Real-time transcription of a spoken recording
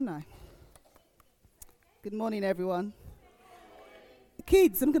No. Good morning, everyone.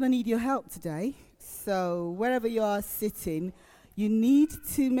 Kids, I'm going to need your help today. So wherever you are sitting, you need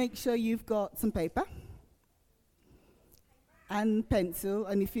to make sure you've got some paper and pencil.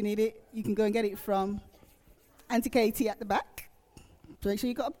 And if you need it, you can go and get it from Auntie Katie at the back. So make sure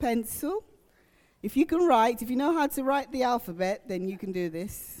you've got a pencil. If you can write, if you know how to write the alphabet, then you can do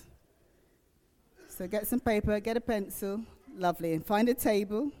this. So get some paper, get a pencil. Lovely. And find a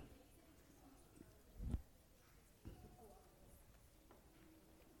table.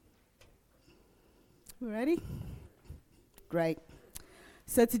 We ready? Great.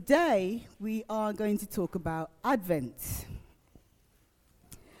 So today we are going to talk about Advent.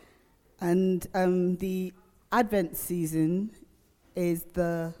 And the Advent season is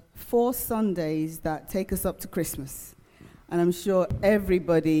the 4 Sundays that take us up to Christmas. And I'm sure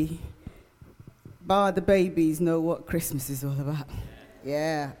everybody, bar the babies, know what Christmas is all about.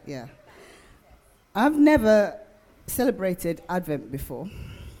 Yeah. I've never celebrated Advent before.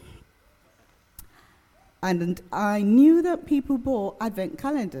 And I knew that people bought Advent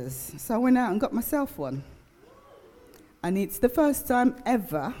calendars, so I went out and got myself one. And it's the first time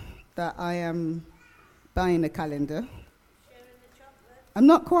ever that I am buying a calendar. I'm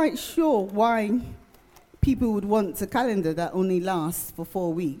not quite sure why people would want a calendar that only lasts for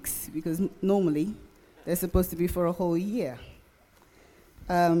 4 weeks, because normally they're supposed to be for a whole year.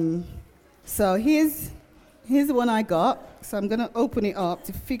 So here's the one I got. So I'm going to open it up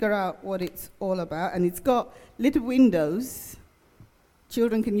to figure out what it's all about. And it's got little windows.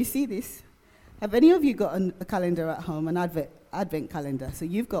 Children, can you see this? Have any of you got a calendar at home, an Advent calendar? So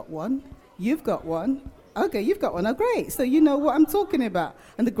you've got one. You've got one. Okay, you've got one. Oh, great. So you know what I'm talking about.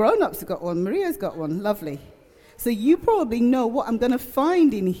 And the grown-ups have got one. Maria's got one. Lovely. So you probably know what I'm going to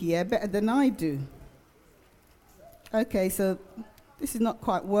find in here better than I do. Okay, so this is not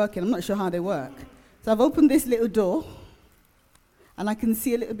quite working. I'm not sure how they work. So I've opened this little door, and I can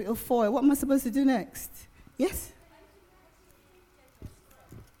see a little bit of foil. What am I supposed to do next? Yes?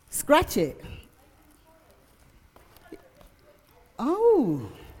 Scratch it. Oh.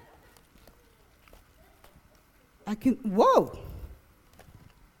 I can, whoa.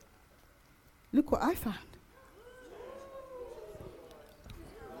 Look what I found.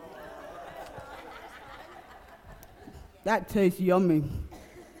 That tastes yummy.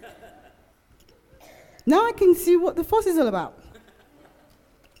 Now I can see what the fuss is all about.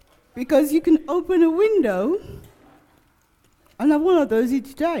 Because you can open a window and have one of those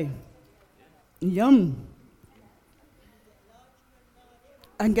each day. Yum.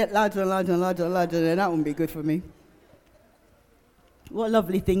 And get larger and larger and larger and larger, and that wouldn't be good for me. What a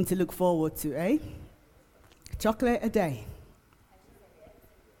lovely thing to look forward to, eh? Chocolate a day.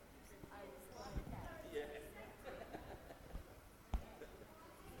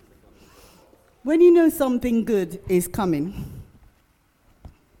 When you know something good is coming,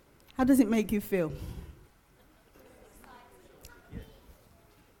 how does it make you feel?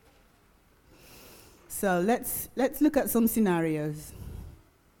 So let's look at some scenarios.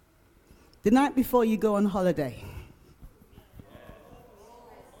 The night before you go on holiday,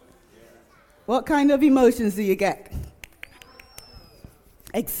 what kind of emotions do you get?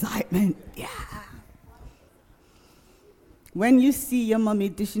 Excitement, yeah. When you see your mommy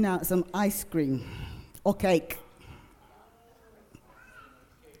dishing out some ice cream or cake.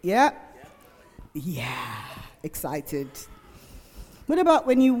 Yeah? Yeah, excited. What about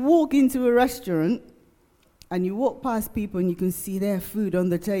when you walk into a restaurant and you walk past people and you can see their food on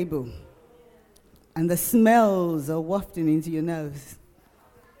the table and the smells are wafting into your nose?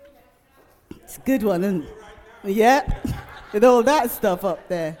 It's a good one, isn't it? Yeah, with all that stuff up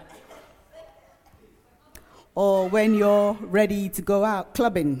there. Or when you're ready to go out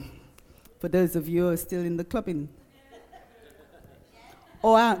clubbing, for those of you who are still in the clubbing.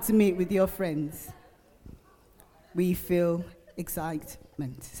 Or out to meet with your friends. We feel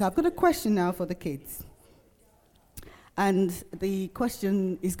excitement. So I've got a question now for the kids. And the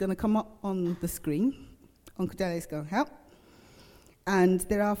question is going to come up on the screen. Uncle Dele is going to help. And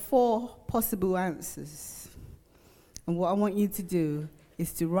there are 4 possible answers. And what I want you to do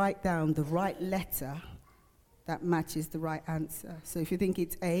is to write down the right letter that matches the right answer. So if you think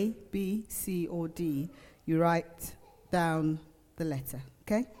it's A, B, C, or D, you write down the letter,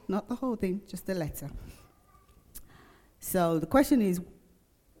 okay? Not the whole thing, just the letter. So the question is,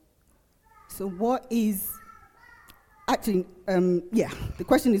 what is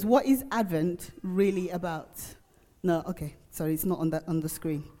Advent really about? No, okay, sorry, it's not on the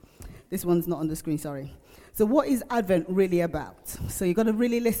screen. This one's not on the screen, sorry. So what is Advent really about? So you've got to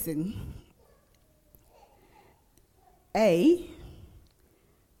really listen. A,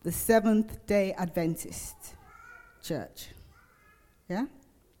 the Seventh-day Adventist church. Yeah?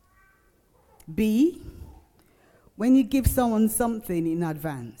 B, when you give someone something in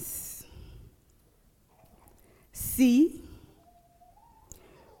advance. C,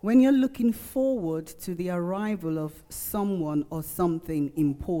 when you're looking forward to the arrival of someone or something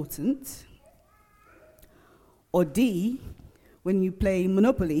important. Or D, when you play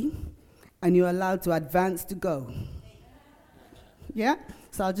Monopoly and you're allowed to advance to go. Yeah?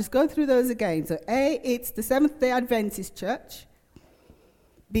 So I'll just go through those again. So A, it's the Seventh-day Adventist church.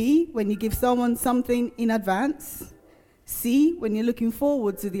 B, when you give someone something in advance. C, when you're looking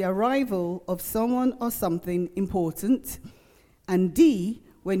forward to the arrival of someone or something important. And D,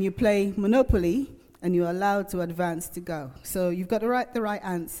 when you play Monopoly and you're allowed to advance to go. So you've got to write the right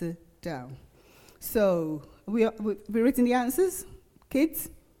answer down. So we've written the answers, kids?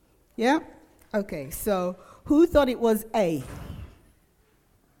 Yeah? Okay, so who thought it was A?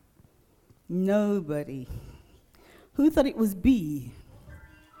 Nobody. Who thought it was B?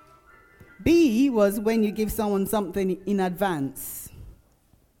 B was when you give someone something in advance.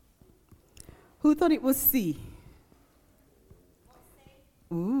 Who thought it was C?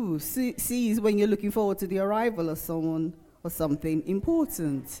 Ooh, C is when you're looking forward to the arrival of someone or something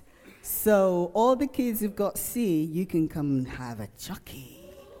important. So all the kids who've got C, you can come and have a chuckie.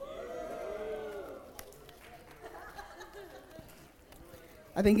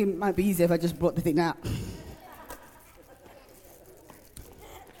 I think it might be easier if I just brought the thing out.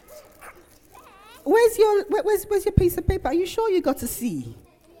 Where's your piece of paper? Are you sure you got a C?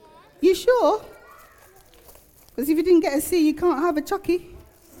 You sure? Because if you didn't get a C, you can't have a chuckie.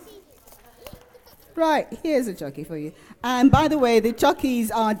 Right, here's a chuckie for you. And by the way, the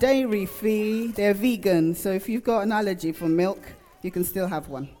chuckies are dairy-free. They're vegan. So if you've got an allergy for milk, you can still have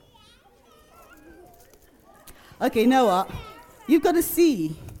one. Okay, you know what? You've got a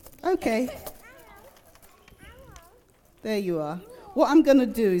C. Okay. There you are. What I'm going to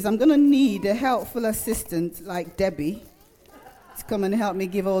do is I'm going to need a helpful assistant like Debbie to come and help me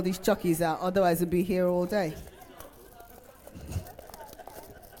give all these chuckies out. Otherwise, I'll be here all day.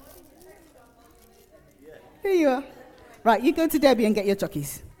 Here you are. Right, you go to Debbie and get your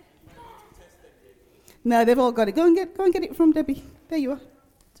chuckies. No, they've all got it. Go and get it from Debbie. There you are.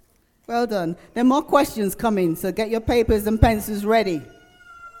 Well done. There are more questions coming, so get your papers and pencils ready.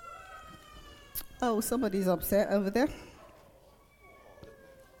 Oh, somebody's upset over there.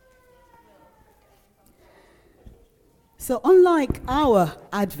 So unlike our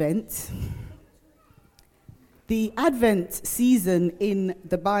Advent, the Advent season in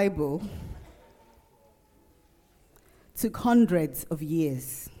the Bible took hundreds of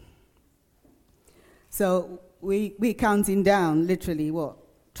years. So we're counting down literally,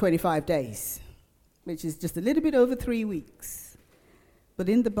 25 days, which is just a little bit over 3 weeks. But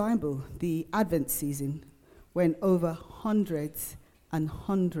in the Bible, the Advent season went over hundreds and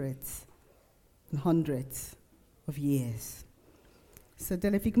hundreds and hundreds of years. So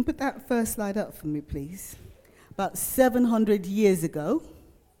Della, if you can put that first slide up for me, please. About 700 years ago,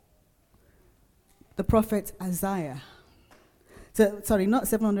 the prophet Isaiah, sorry, not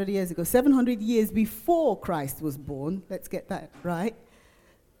 700 years ago, 700 years before Christ was born, let's get that right,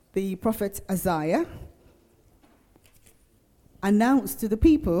 the prophet Isaiah announced to the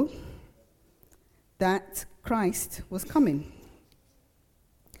people that Christ was coming.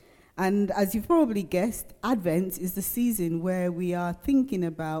 And as you've probably guessed, Advent is the season where we are thinking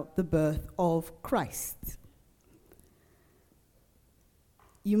about the birth of Christ.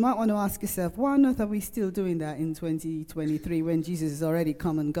 You might want to ask yourself, why on earth are we still doing that in 2023 when Jesus has already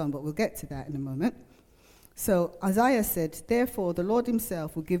come and gone? But we'll get to that in a moment. So Isaiah said, therefore the Lord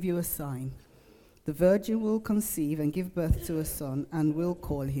himself will give you a sign. The virgin will conceive and give birth to a son and will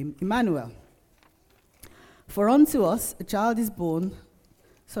call him Emmanuel. For unto us a child is born.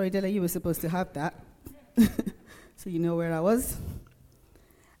 Sorry, Della, you were supposed to have that. So you know where I was.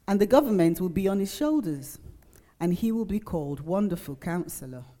 And the government will be on his shoulders. And he will be called Wonderful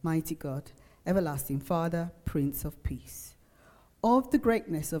Counselor, Mighty God, Everlasting Father, Prince of Peace. Of the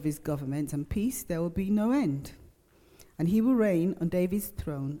greatness of his government and peace there will be no end. And he will reign on David's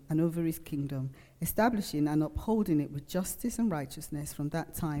throne and over his kingdom, establishing and upholding it with justice and righteousness from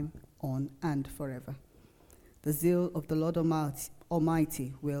that time on and forever. The zeal of the Lord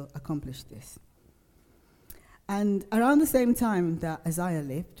Almighty will accomplish this. And around the same time that Isaiah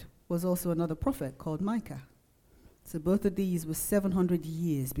lived was also another prophet called Micah. So both of these were 700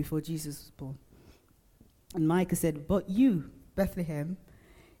 years before Jesus was born. And Micah said, but you, Bethlehem,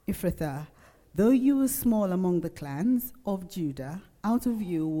 Ephrathah, though you are small among the clans of Judah, out of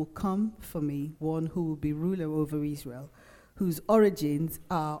you will come for me one who will be ruler over Israel, whose origins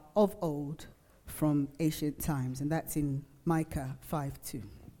are of old from ancient times. And that's in Micah 5:2.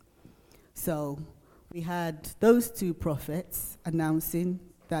 So we had those two prophets announcing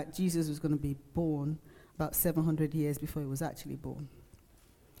that Jesus was going to be born about 700 years before he was actually born.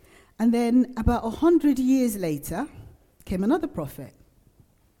 And then about 100 years later came another prophet.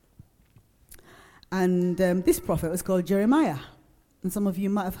 And this prophet was called Jeremiah. And some of you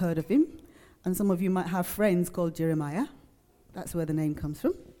might have heard of him. And some of you might have friends called Jeremiah. That's where the name comes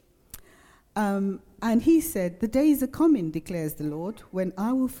from. And he said, "The days are coming, declares the Lord, when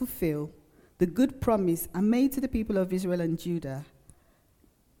I will fulfill the good promise I made to the people of Israel and Judah.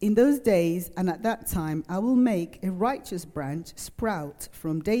 In those days and at that time, I will make a righteous branch sprout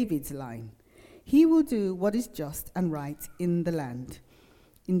from David's line. He will do what is just and right in the land.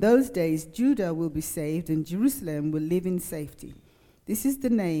 In those days, Judah will be saved and Jerusalem will live in safety. This is the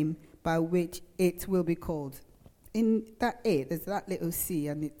name by which it will be called." In that A, there's that little C,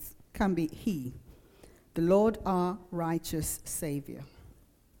 and it can be He, the Lord our righteous Savior.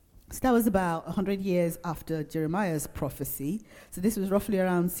 So that was about 100 years after Jeremiah's prophecy. So this was roughly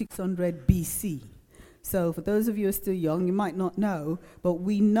around 600 BC. So for those of you who are still young, you might not know, but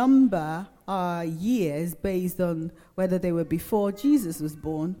we number our years based on whether they were before Jesus was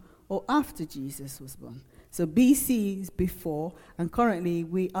born or after Jesus was born. So BC is before, and currently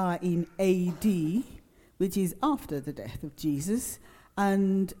we are in AD, which is after the death of Jesus.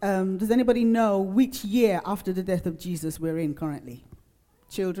 And does anybody know which year after the death of Jesus we're in currently?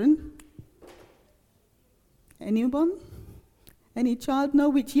 Children? Anyone? Any child know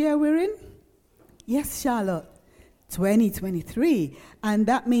which year we're in? Yes, Charlotte. 2023. And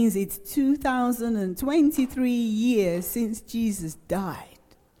that means it's 2023 years since Jesus died.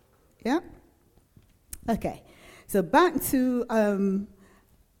 Yeah? Okay. So back to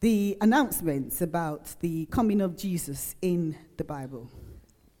the announcements about the coming of Jesus in the Bible.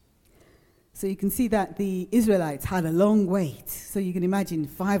 So you can see that the Israelites had a long wait. So you can imagine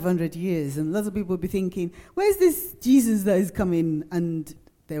 500 years, and lots of people will be thinking, where's this Jesus that is coming? And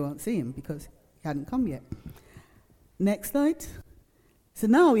they won't see him because he hadn't come yet. Next slide. So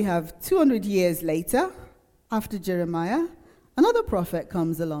now we have 200 years later, after Jeremiah, another prophet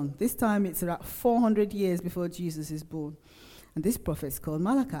comes along. This time it's about 400 years before Jesus is born. And this prophet is called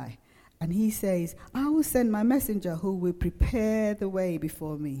Malachi. And he says, "I will send my messenger who will prepare the way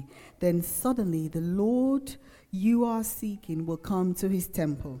before me. Then suddenly the Lord you are seeking will come to his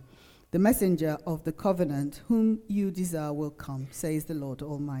temple. The messenger of the covenant whom you desire will come, says the Lord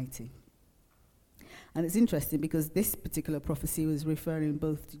Almighty." And it's interesting because this particular prophecy was referring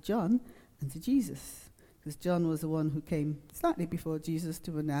both to John and to Jesus. Because John was the one who came slightly before Jesus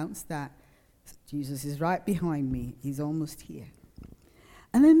to announce that Jesus is right behind me. He's almost here.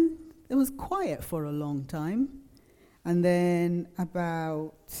 And then it was quiet for a long time. And then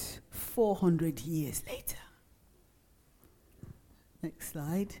about 400 years later. Next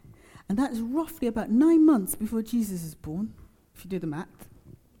slide. And that's roughly about 9 months before Jesus is born, if you do the math.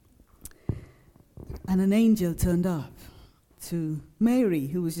 And an angel turned up to Mary,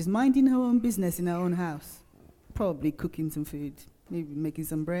 who was just minding her own business in her own house, probably cooking some food, maybe making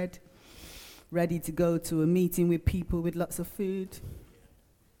some bread, ready to go to a meeting with people with lots of food.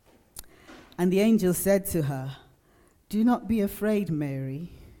 And the angel said to her, "Do not be afraid,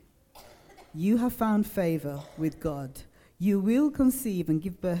 Mary. You have found favor with God. You will conceive and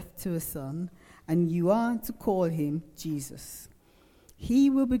give birth to a son, and you are to call him Jesus. He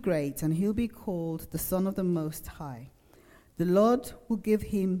will be great, and he'll be called the Son of the Most High. The Lord will give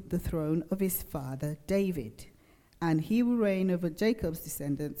him the throne of his father David, and he will reign over Jacob's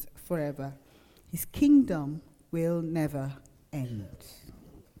descendants forever. His kingdom will never end."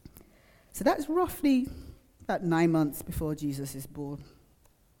 So that's roughly about 9 months before Jesus is born.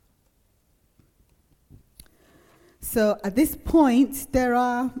 So at this point, there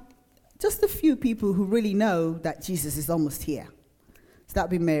are just a few people who really know that Jesus is almost here. So that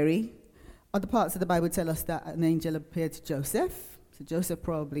would be Mary. Other parts of the Bible tell us that an angel appeared to Joseph. So Joseph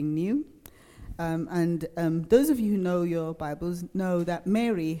probably knew. Those of you who know your Bibles know that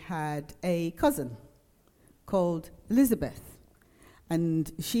Mary had a cousin called Elizabeth.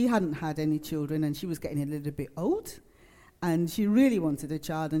 And she hadn't had any children, and she was getting a little bit old. And she really wanted a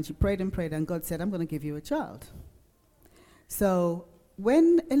child, and she prayed, and God said, "I'm going to give you a child." So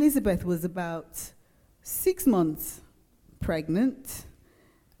when Elizabeth was about 6 months pregnant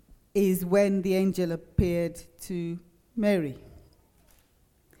is when the angel appeared to Mary.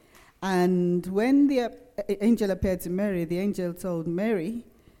 And when the angel appeared to Mary, the angel told Mary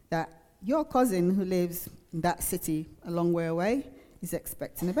that your cousin who lives in that city a long way away is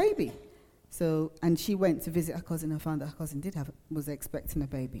expecting a baby. So, and she went to visit her cousin and found that her cousin was expecting a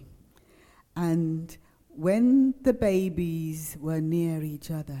baby. And when the babies were near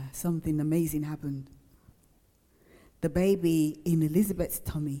each other, something amazing happened. The baby in Elizabeth's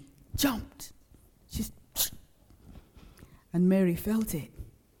tummy jumped. And Mary felt it.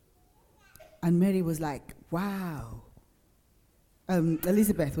 And Mary was like, wow.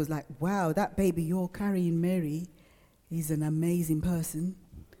 Elizabeth was like, wow, that baby you're carrying, Mary, is an amazing person.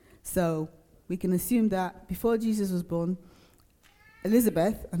 So we can assume that before Jesus was born,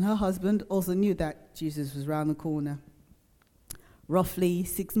 Elizabeth and her husband also knew that Jesus was round the corner. Roughly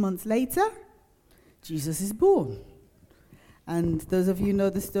 6 months later, Jesus is born. And those of you who know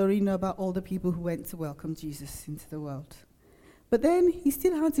the story know about all the people who went to welcome Jesus into the world. But then he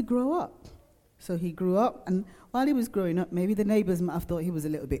still had to grow up. So he grew up, and while he was growing up, maybe the neighbors might have thought he was a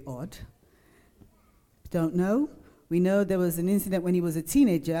little bit odd. Don't know. We know there was an incident when he was a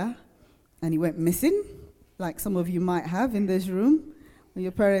teenager, and he went missing, like some of you might have in this room, when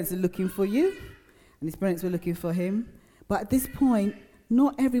your parents are looking for you, and his parents were looking for him. But at this point,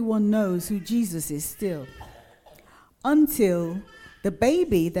 not everyone knows who Jesus is still. Until the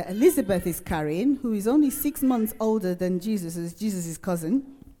baby that Elizabeth is carrying, who is only 6 months older than Jesus, is Jesus' cousin,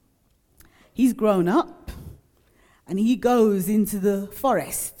 he's grown up, and he goes into the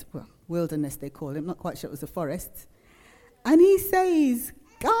forest, well, wilderness they call it, I'm not quite sure it was a forest, and he says,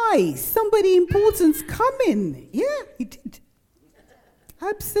 guys, somebody important's coming. Yeah, he did.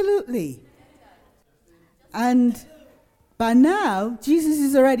 Absolutely. And by now, Jesus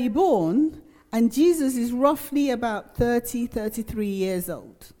is already born, and Jesus is roughly about 33 years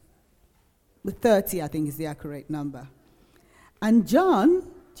old. With 30, I think, is the accurate number. And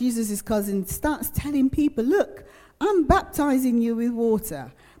John, Jesus' cousin, starts telling people, look, I'm baptizing you with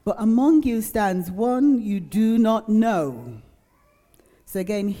water, but among you stands one you do not know. So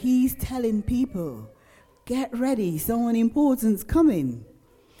again, he's telling people, get ready, someone important's coming.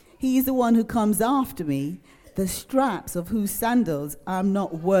 He's the one who comes after me, the straps of whose sandals I'm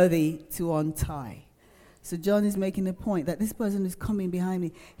not worthy to untie. So John is making the point that this person who's coming behind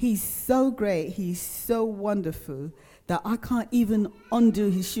me, he's so great, he's so wonderful, that I can't even undo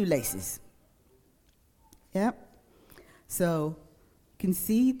his shoelaces. Yeah? So you can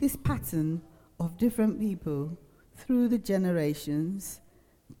see this pattern of different people through the generations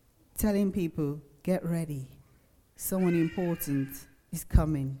telling people, get ready. Someone important is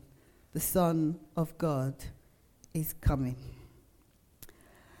coming. The Son of God is coming.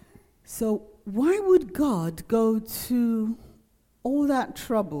 So why would God go to all that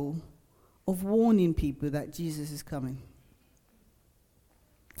trouble of warning people that Jesus is coming?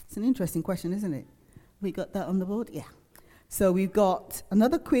 It's an interesting question, isn't it? We got that on the board? Yeah. So we've got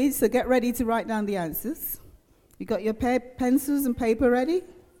another quiz, so get ready to write down the answers. You got your pencils and paper ready?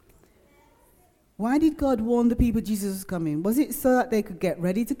 Why did God warn the people Jesus was coming? Was it so that they could get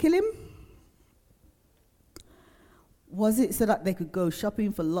ready to kill him? Was it so that they could go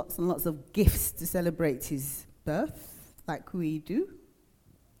shopping for lots and lots of gifts to celebrate his birth, like we do?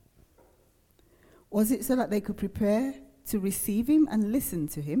 Was it so that they could prepare to receive him and listen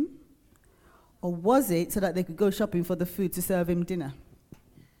to him? Or was it so that they could go shopping for the food to serve him dinner?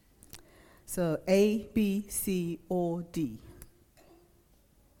 So A, B, C, or D?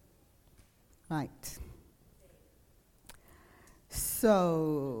 Right.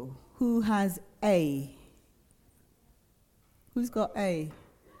 So who has A? Who's got A?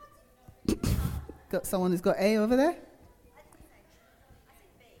 Got someone who's got A over there?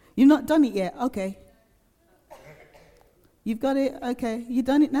 You've not done it yet? Okay. You've got it? Okay. You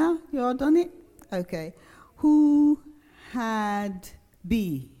done it now? You all done it? Okay. Who had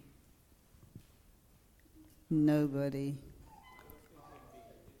B? Nobody.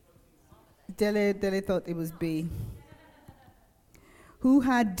 Dele thought it was B. Who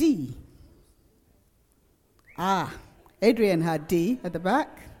had D? Adrian had D at the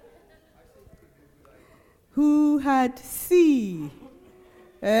back. Who had C?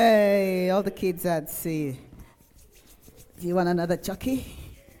 Hey, all the kids had C. Do you want another Chucky?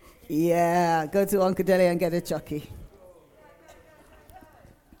 Yeah, go to Uncle Dele and get a Chucky.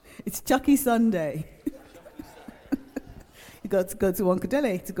 It's Chucky Sunday. You got to go to Uncle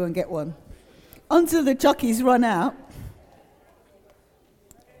Dele to go and get one. Until the Chuckies run out.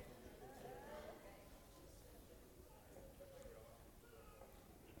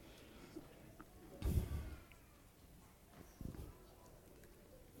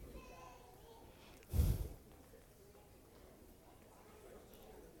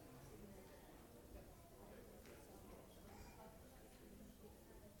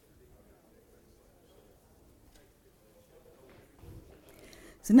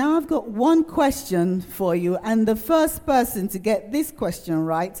 So now I've got one question for you, and the first person to get this question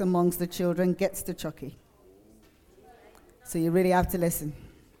right amongst the children gets the chucky. So you really have to listen.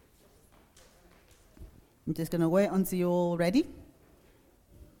 I'm just going to wait until you're all ready.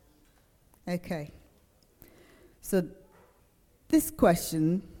 Okay. So this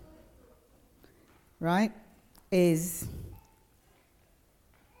question, right, is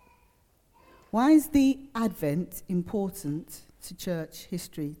why is the Advent important to church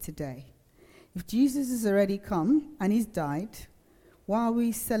history today? If Jesus has already come and he's died, why are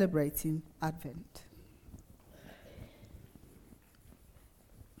we celebrating Advent?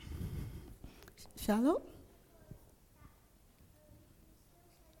 Charlotte?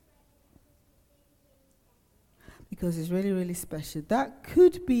 Because it's really, really special. That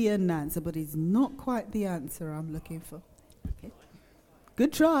could be an answer, but it's not quite the answer I'm looking for. Okay.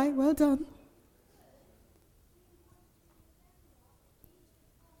 Good try. Well done.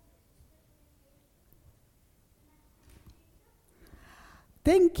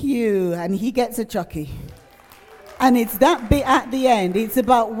 Thank you. And he gets a chucky. And it's that bit at the end. It's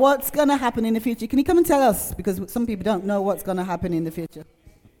about what's going to happen in the future. Can you come and tell us? Because some people don't know what's going to happen in the future.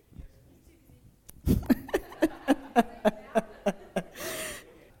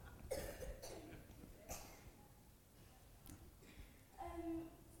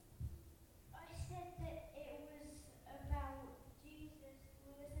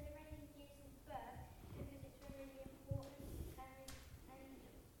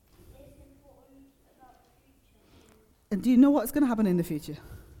 And do you know what's going to happen in the future?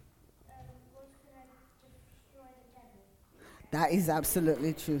 That is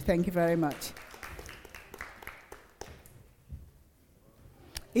absolutely true. Thank you very much.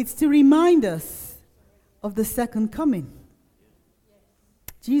 It's to remind us of the second coming.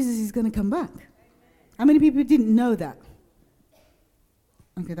 Jesus is going to come back. How many people didn't know that?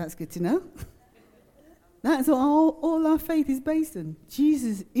 Okay, that's good to know. That's what all our faith is based on.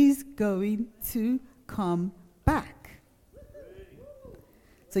 Jesus is going to come back.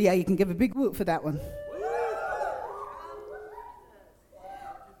 So yeah, you can give a big whoop for that one.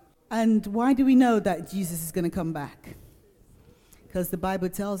 And why do we know that Jesus is going to come back? Because the Bible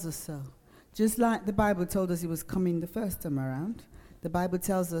tells us so. Just like the Bible told us he was coming the first time around, the Bible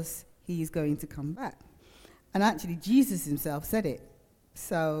tells us he is going to come back. And actually, Jesus himself said it.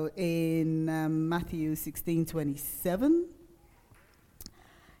 So in Matthew 16:27,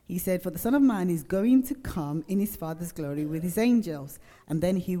 he said, "For the Son of Man is going to come in his Father's glory with his angels, and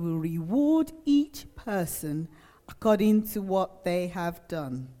then he will reward each person according to what they have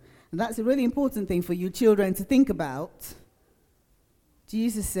done." And that's a really important thing for you children to think about.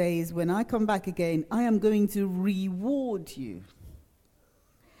 Jesus says, when I come back again, I am going to reward you.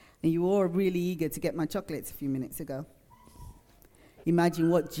 And you were all really eager to get my chocolates a few minutes ago. Imagine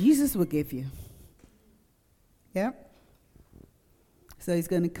what Jesus will give you. Yeah? So he's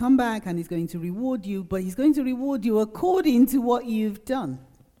going to come back and he's going to reward you, but he's going to reward you according to what you've done.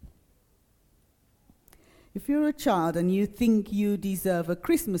 If you're a child and you think you deserve a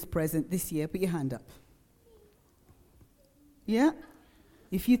Christmas present this year, put your hand up. Yeah?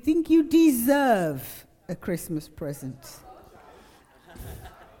 If you think you deserve a Christmas present.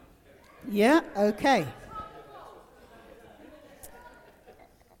 Yeah? Okay.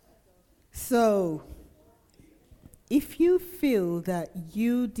 So, if you feel that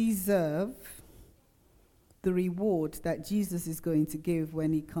you deserve the reward that Jesus is going to give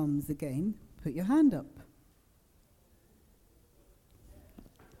when he comes again, put your hand up.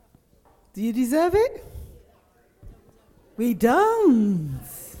 Do you deserve it? We don't.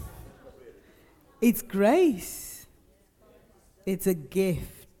 It's grace. It's a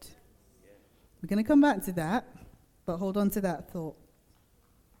gift. We're going to come back to that, but hold on to that thought.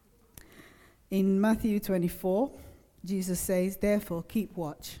 In Matthew 24, Jesus says, "Therefore keep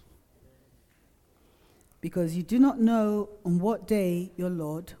watch, because you do not know on what day your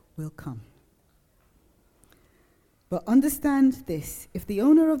Lord will come. But understand this, if the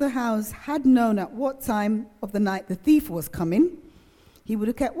owner of the house had known at what time of the night the thief was coming, he would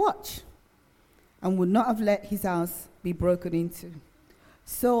have kept watch and would not have let his house be broken into.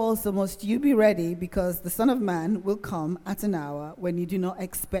 So also must you be ready, because the Son of Man will come at an hour when you do not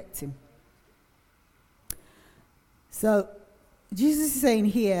expect him." So Jesus is saying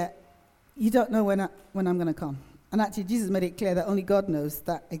here, you don't know when I'm going to come. And actually, Jesus made it clear that only God knows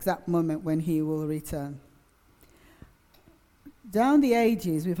that exact moment when he will return. Down the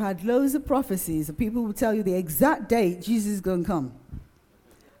ages, we've had loads of prophecies of people who tell you the exact date Jesus is going to come.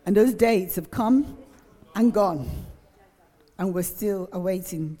 And those dates have come and gone. And we're still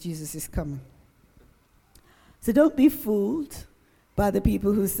awaiting Jesus' coming. So don't be fooled by the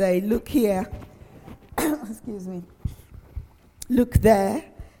people who say, look here, excuse me, look there,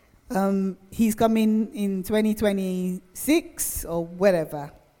 he's coming in 2026 or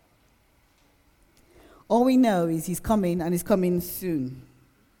whatever. All we know is he's coming, and he's coming soon.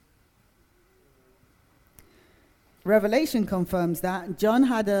 Revelation confirms that. John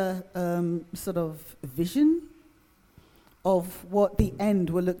had a sort of vision of what the end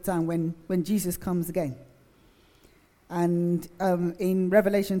will look like when Jesus comes again. And in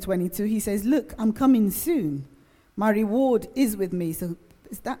Revelation 22, he says, look, I'm coming soon. My reward is with me. So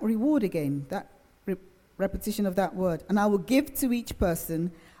it's that reward again, that repetition of that word. And I will give to each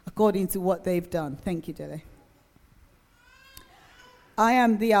person according to what they've done. Thank you, Dele. I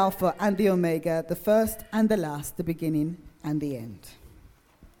am the Alpha and the Omega, the first and the last, the beginning and the end.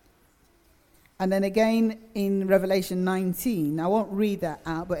 And then again in Revelation 19, I won't read that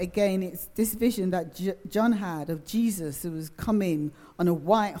out, but again it's this vision that John had of Jesus who was coming on a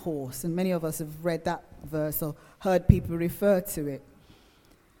white horse, and many of us have read that verse or heard people refer to it.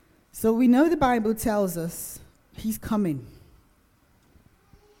 So we know the Bible tells us he's coming.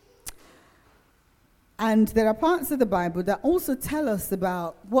 And there are parts of the Bible that also tell us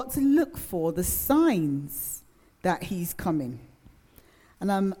about what to look for, the signs that he's coming.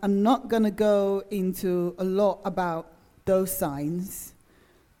 And I'm not going to go into a lot about those signs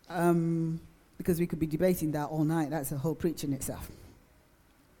because we could be debating that all night. That's a whole preach in itself.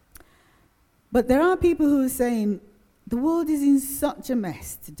 But there are people who are saying the world is in such a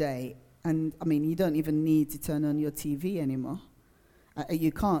mess today. And, I mean, you don't even need to turn on your TV anymore.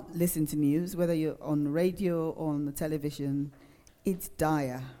 You can't listen to news, whether you're on the radio or on the television. It's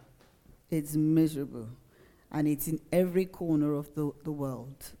dire. It's miserable. And it's in every corner of the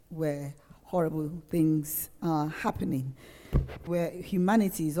world where horrible things are happening, where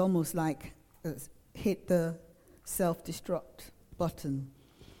humanity is almost like hit the self-destruct button.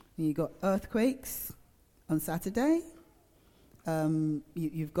 And you've got earthquakes on Saturday.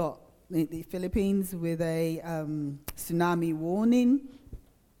 You've got the Philippines with a tsunami warning.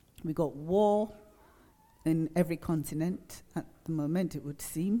 We got war in every continent at the moment, it would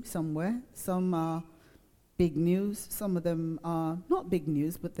seem, somewhere. Some are big news, some of them are not big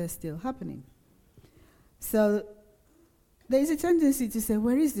news, but they're still happening. So there's a tendency to say,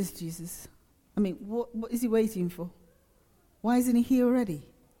 where is this Jesus? I mean, what is he waiting for? Why isn't he here already?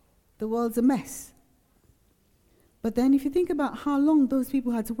 The world's a mess. But then if you think about how long those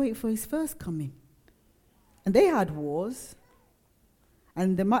people had to wait for his first coming, and they had wars,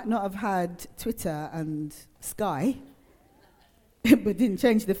 and they might not have had Twitter and Sky, but didn't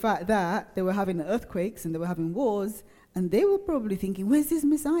change the fact that they were having earthquakes and they were having wars, and they were probably thinking, where's this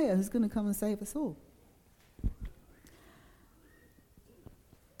Messiah who's going to come and save us all?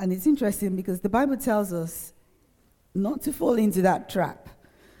 And it's interesting because the Bible tells us not to fall into that trap.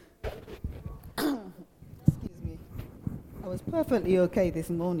 I was perfectly okay this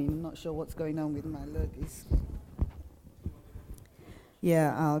morning. I'm not sure what's going on with my luggage.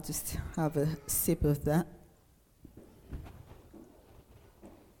 Yeah, I'll just have a sip of that.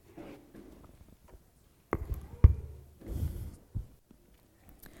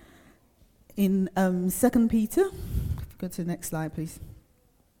 In 2 Peter, go to the next slide, please.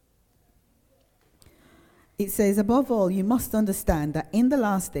 It says, above all, you must understand that in the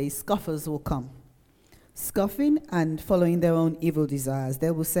last days, scoffers will come. Scoffing and following their own evil desires.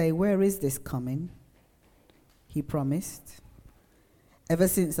 They will say, where is this coming? He promised. Ever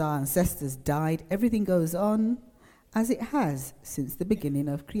since our ancestors died, everything goes on as it has since the beginning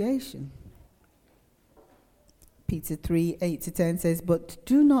of creation. Peter 3:8-10 says, but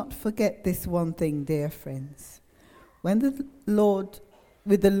do not forget this one thing, dear friends. With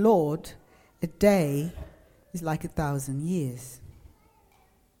the Lord, a day is like 1,000 years.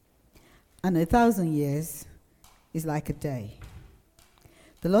 And 1,000 years is like a day.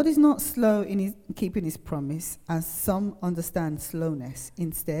 The Lord is not slow in keeping his promise, as some understand slowness.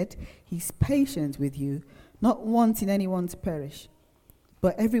 Instead, he's patient with you, not wanting anyone to perish,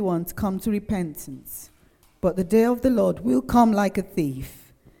 but everyone to come to repentance. But the day of the Lord will come like a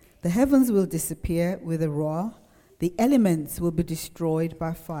thief. The heavens will disappear with a roar, the elements will be destroyed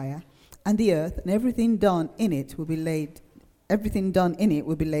by fire, and the earth and everything done in it will be laid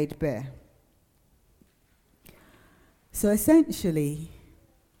bare. So essentially,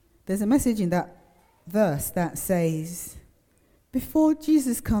 there's a message in that verse that says, before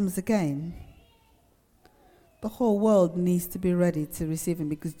Jesus comes again, the whole world needs to be ready to receive him,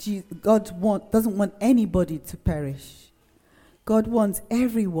 because God doesn't want anybody to perish. God wants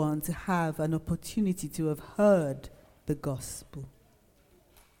everyone to have an opportunity to have heard the gospel.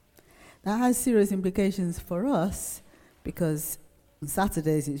 That has serious implications for us, because On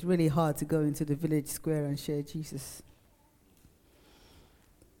Saturdays, it's really hard to go into the village square and share Jesus.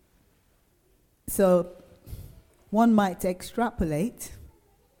 So one might extrapolate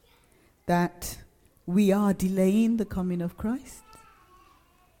that we are delaying the coming of Christ.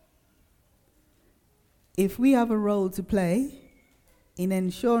 If we have a role to play in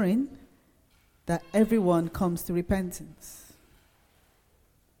ensuring that everyone comes to repentance.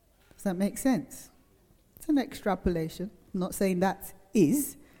 Does that make sense? It's an extrapolation. I'm not saying that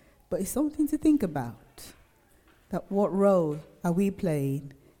is, but it's something to think about. That what role are we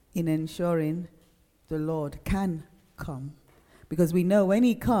playing in ensuring the Lord can come? Because we know when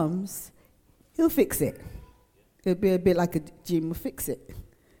he comes, he'll fix it. It'll be a bit like a Jim will fix it.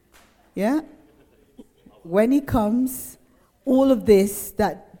 Yeah? When he comes, all of this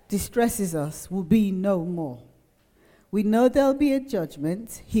that distresses us will be no more. We know there'll be a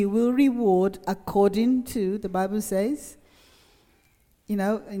judgment. He will reward according to, the Bible says,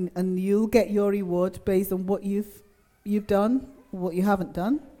 and you'll get your reward based on what you've done, what you haven't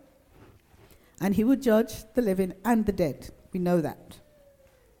done. And he will judge the living and the dead. We know that.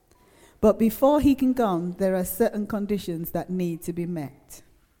 But before he can come, there are certain conditions that need to be met.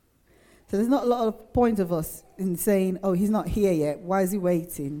 So there's not a lot of point of us in saying, oh, he's not here yet. Why is he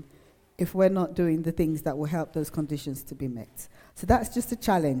waiting if we're not doing the things that will help those conditions to be met? So that's just a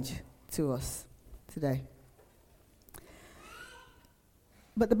challenge to us today.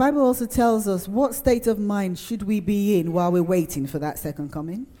 But the Bible also tells us what state of mind should we be in while we're waiting for that second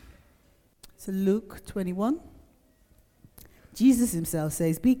coming. So Luke 21. Jesus himself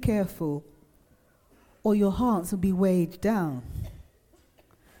says, be careful or your hearts will be weighed down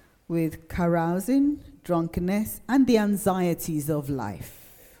with carousing, drunkenness, and the anxieties of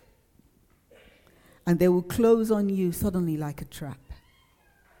life. And they will close on you suddenly like a trap.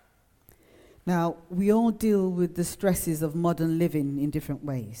 Now, we all deal with the stresses of modern living in different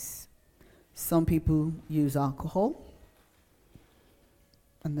ways. Some people use alcohol.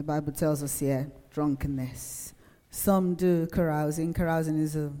 And the Bible tells us here, drunkenness. Some do carousing. Carousing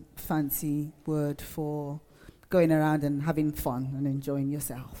is a fancy word for going around and having fun and enjoying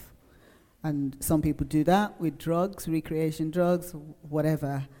yourself. And some people do that with drugs, recreation drugs,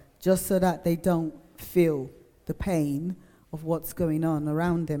 whatever, just so that they don't feel the pain of what's going on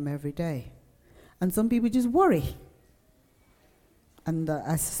around them every day. And some people just worry. And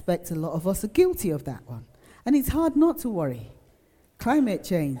I suspect a lot of us are guilty of that one. And it's hard not to worry. Climate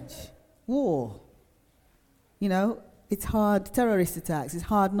change, war, it's hard, terrorist attacks, it's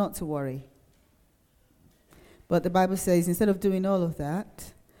hard not to worry. But the Bible says instead of doing all of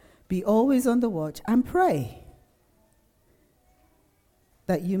that, be always on the watch and pray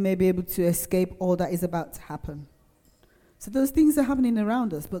that you may be able to escape all that is about to happen. So those things are happening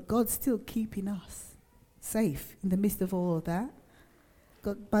around us, but God's still keeping us safe in the midst of all of that.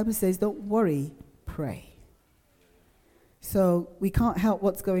 The Bible says, don't worry, pray. So we can't help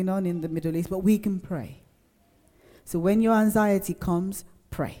what's going on in the Middle East, but we can pray. So when your anxiety comes,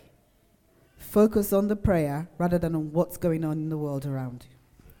 pray. Focus on the prayer rather than on what's going on in the world around you.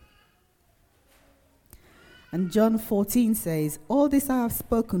 And John 14 says, all this I have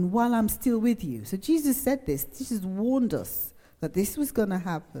spoken while I'm still with you. So Jesus said this. Jesus warned us that this was going to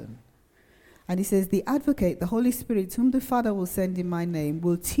happen. And he says, the advocate, the Holy Spirit, whom the Father will send in my name,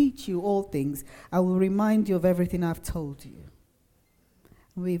 will teach you all things. I will remind you of everything I've told you.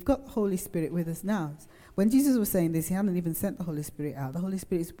 And we've got the Holy Spirit with us now. When Jesus was saying this, he hadn't even sent the Holy Spirit out. The Holy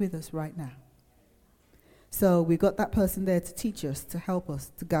Spirit is with us right now. So we've got that person there to teach us, to help us,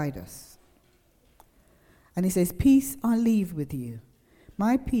 to guide us. And he says, peace I leave with you.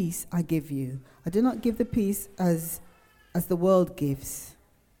 My peace I give you. I do not give the peace as the world gives.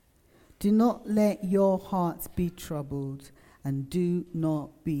 Do not let your hearts be troubled, and do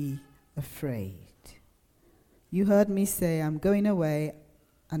not be afraid. You heard me say, I'm going away,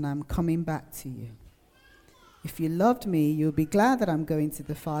 and I'm coming back to you. If you loved me, you'll be glad that I'm going to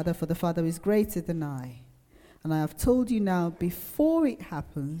the Father, for the Father is greater than I. And I have told you now before it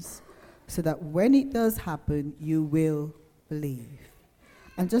happens, so that when it does happen, you will believe.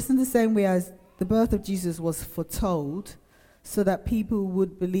 And just in the same way as the birth of Jesus was foretold, so that people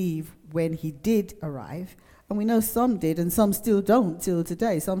would believe when he did arrive, and we know some did and some still don't till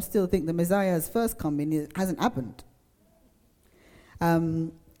today. Some still think the Messiah's first coming hasn't happened.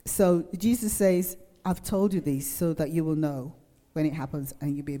 So Jesus says, I've told you this so that you will know when it happens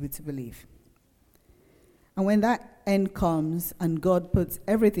and you'll be able to believe. And when that end comes and God puts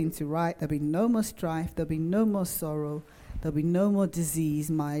everything to right, there'll be no more strife, there'll be no more sorrow, there'll be no more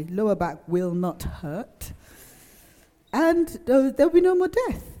disease, my lower back will not hurt, and there'll be no more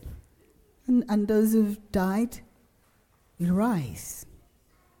death. And those who've died, will rise.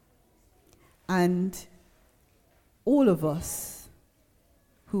 And all of us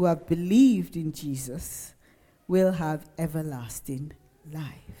who have believed in Jesus will have everlasting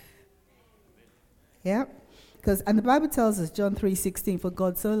life. Yeah? And the Bible tells us, John 3:16, for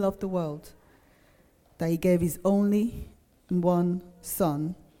God so loved the world that he gave his only and one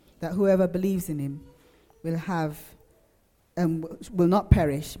Son, that whoever believes in him will have, will not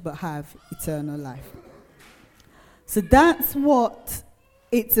perish, but have eternal life. So that's what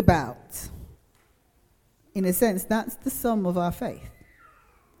it's about. In a sense, that's the sum of our faith.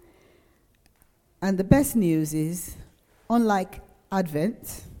 And the best news is, unlike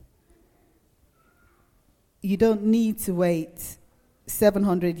Advent, you don't need to wait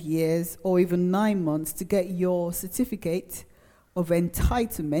 700 years or even 9 months to get your certificate of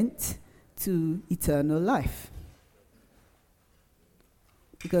entitlement to eternal life.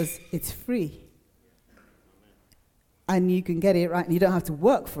 Because it's free. And you can get it right, and you don't have to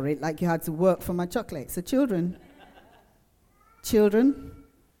work for it like you had to work for my chocolate. So children,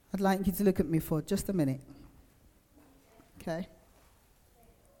 I'd like you to look at me for just a minute. Okay?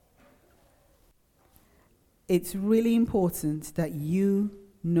 It's really important that you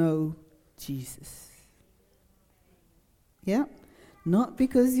know Jesus. Yeah? Not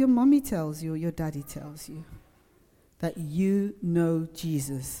because your mommy tells you or your daddy tells you. That you know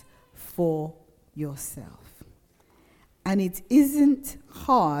Jesus for yourself. And it isn't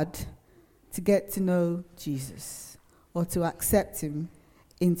hard to get to know Jesus or to accept him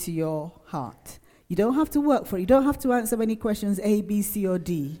into your heart. You don't have to work for it. You don't have to answer any questions A, B, C, or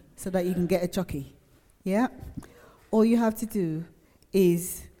D so that you can get a chucky. Yeah? All you have to do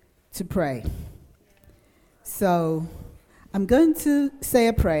is to pray. So I'm going to say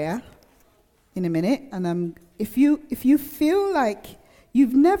a prayer in a minute, and if you feel like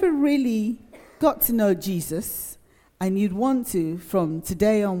you've never really got to know Jesus, and you'd want to from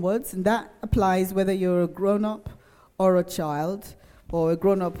today onwards, and that applies whether you're a grown-up or a child, or a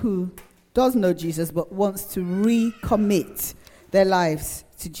grown-up who does know Jesus but wants to recommit their lives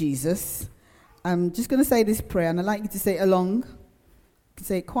to Jesus. I'm just going to say this prayer, and I'd like you to say it along. You can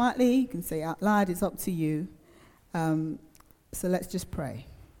say it quietly, you can say it out loud, it's up to you. So let's just pray.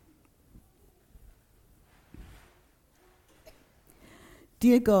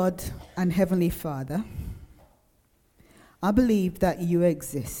 Dear God and Heavenly Father, I believe that you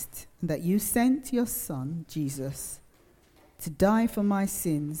exist, and that you sent your Son, Jesus, to die for my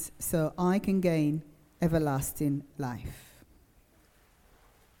sins so I can gain everlasting life.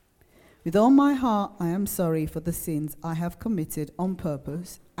 With all my heart, I am sorry for the sins I have committed on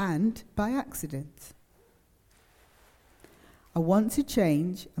purpose and by accident. I want to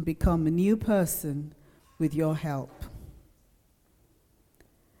change and become a new person with your help.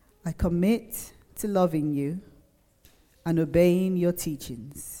 I commit to loving you and obeying your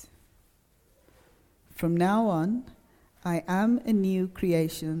teachings. From now on, I am a new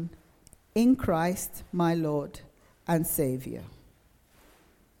creation in Christ, my Lord and Savior.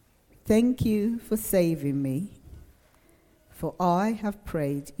 Thank you for saving me, for I have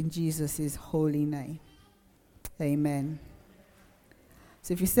prayed in Jesus' holy name. Amen.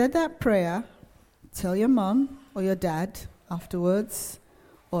 So if you said that prayer, tell your mom or your dad afterwards,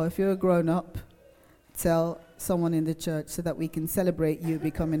 or if you're a grown-up, tell someone in the church so that we can celebrate you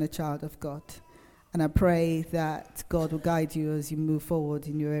becoming a child of God. And I pray that God will guide you as you move forward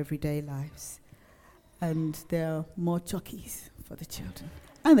in your everyday lives. And there are more chockies for the children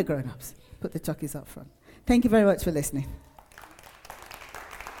and the grown-ups. Put the chockies up front. Thank you very much for listening.